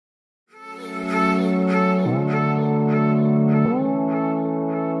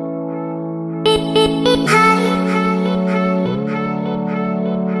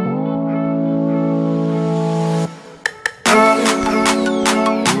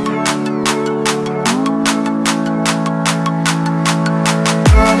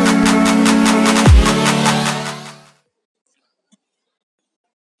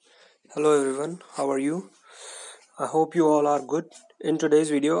everyone, how are you? I hope you all are good. In today's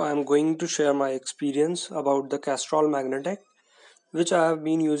video, I am going to share my experience about the Castrol Magnatec, which I have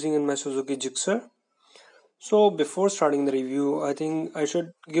been using in my Suzuki Gixxer. So before starting the review, I think I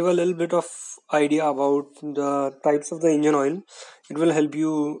should give a little bit of idea about the types of the engine oil. It will help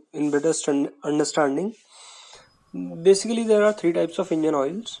you in better understanding. Basically, there are three types of engine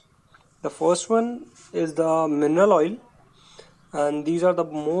oils. The first one is the mineral oil, and these are the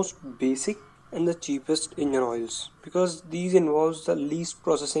most basic and the cheapest engine oils because these involves the least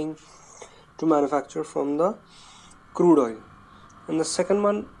processing to manufacture from the crude oil. And the second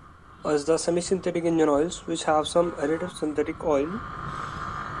one is the semi-synthetic engine oils, which have some additive synthetic oil.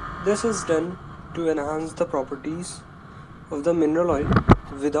 This is done to enhance the properties of the mineral oil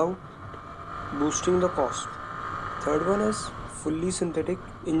without boosting the cost. Third one is fully synthetic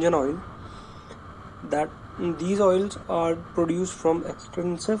engine oil, that these oils are produced from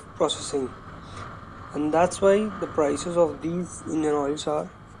extensive processing, and that's why the prices of these engine oils are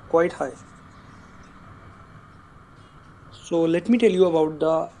quite high. So let me tell you about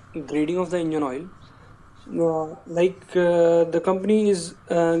the grading of the engine oil. The company is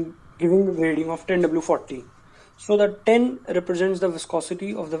giving the grading of 10W40. So the 10 represents the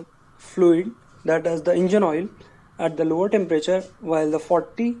viscosity of the fluid, that is the engine oil, at the lower temperature, while the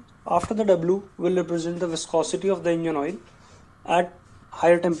 40 after the W will represent the viscosity of the engine oil at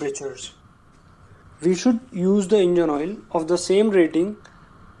higher temperatures. We should use the engine oil of the same rating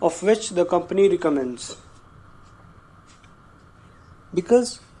of which the company recommends,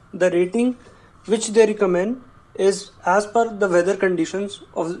 because the rating which they recommend is as per the weather conditions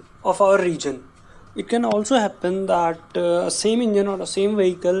of our region. It can also happen that a same engine or a same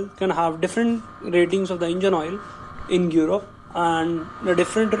vehicle can have different ratings of the engine oil in Europe and a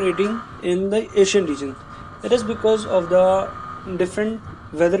different rating in the Asian region. It is because of the different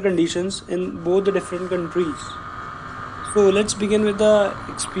weather conditions in both the different countries. So let's begin with the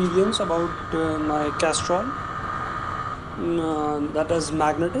experience about my Castrol, that is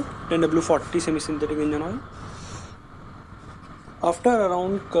Magnatec 10W40 semi-synthetic engine oil. After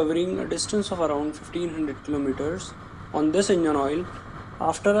around covering a distance of around 1500 kilometers on this engine oil,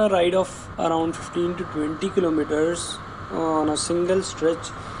 after a ride of around 15 to 20 kilometers on a single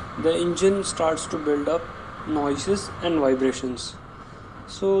stretch, the engine starts to build up noises and vibrations.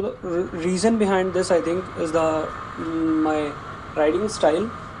 So the reason behind this, I think, is my riding style.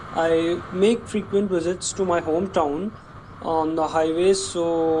 I make frequent visits to my hometown on the highways,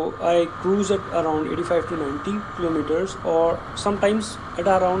 so I cruise at around 85 to 90 kilometers, or sometimes at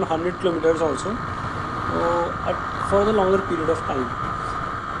around 100 kilometers also, for the longer period of time.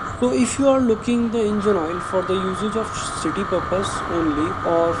 So if you are looking the engine oil for the usage of city purpose only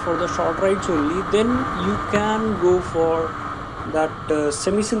or for the short rides only, then you can go for that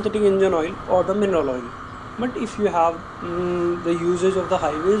semi-synthetic engine oil or the mineral oil. But if you have the usage of the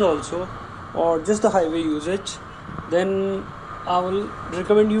highways also, or just the highway usage, then I will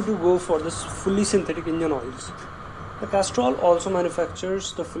recommend you to go for this fully synthetic engine oils. The Castrol also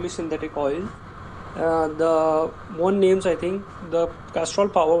manufactures the fully synthetic oil. The one names, I think, the Castrol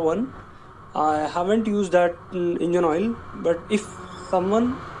Power 1. I haven't used that engine oil, but if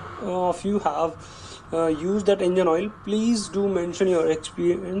someone of you have used that engine oil, please do mention your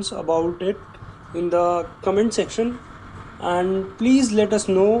experience about it in the comment section, and please let us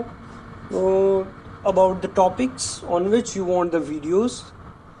know about the topics on which you want the videos.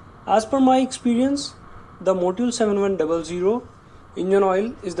 As per my experience, the Motul 7100 engine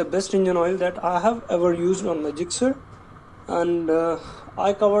oil is the best engine oil that I have ever used on my Gixxer, and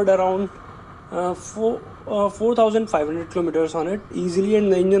I covered around 4,500 kilometers on it easily, and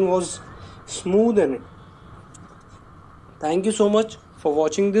the engine was smooth in it. Thank you so much for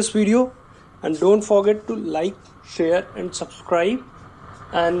watching this video, and don't forget to like, share and subscribe,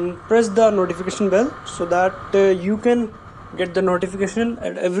 and press the notification bell so that you can get the notification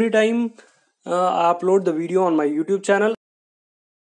at every time I upload the video on my YouTube channel.